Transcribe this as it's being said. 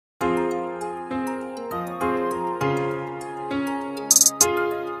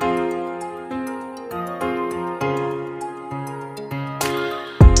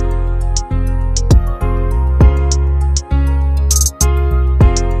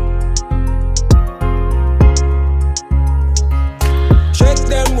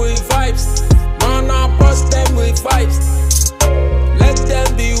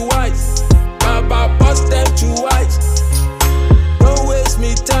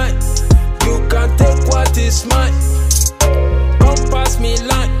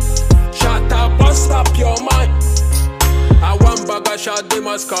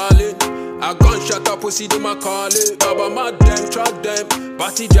was calling. A gunshot a pussy them a calling. Baba mad them, track them.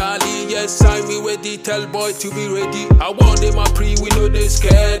 Party jolly, yes, sign me ready. Tell boy to be ready. I want them a pre, we know they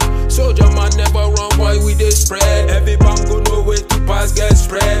scared. Soldier man never run, boy we they spread. Every bang go no way to pass, get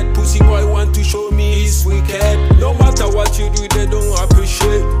spread. Pussy boy want to show me he's wicked. No matter what you do, they don't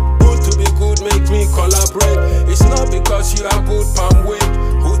appreciate. Good to be good, make me collaborate. It's not because you are good, palm way.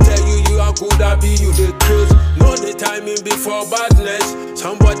 Who tell you you are good, I be you the truth. Know the timing before badness.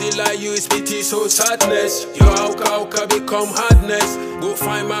 Somebody like you is pity, so sadness. Your alka become hardness. Go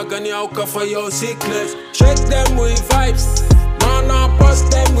find Magani alka for your sickness. Check them with vibes. Man, I bust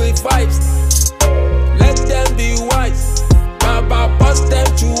them with vibes. Let them be wise. Baba bust them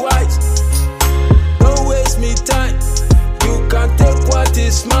to wise. Don't waste me time. You can take what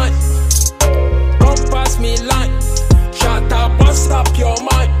is mine. Don't pass me line. Shut up, bust up your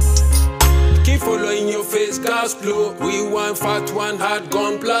mind. Keep following your face, gas flow. We want fat one, hard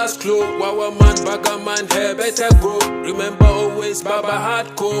gun, blast glow. Wawa man, bagger man, hair better grow. Remember always Baba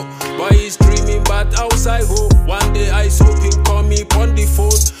hardcore. Boy is dreaming but outside home. One day I saw him call me on the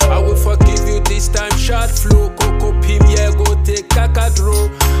phone. I will forgive you this time, short flow. Coco Pim, yeah, go take Kakadro.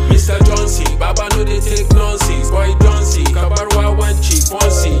 Mr. Johnson, Baba know they take nonsense. Boy Johnson, Kabarwa one cheap,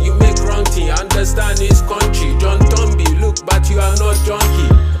 Ponsi. You make wrong thing, understand his country. John Tomby, look, but you are not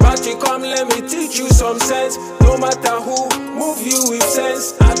junkie. But you come, let me teach you some sense. No matter who, move you with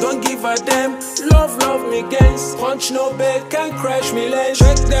sense. I don't give a damn, love me gains. Punch no bed, can't crash me lens.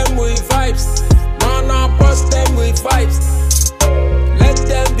 Check them with vibes, man I bust them with vibes. Let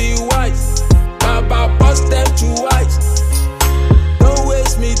them be wise, Baba bust them to wise. Don't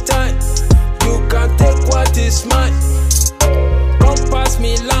waste me time, you can take what is mine.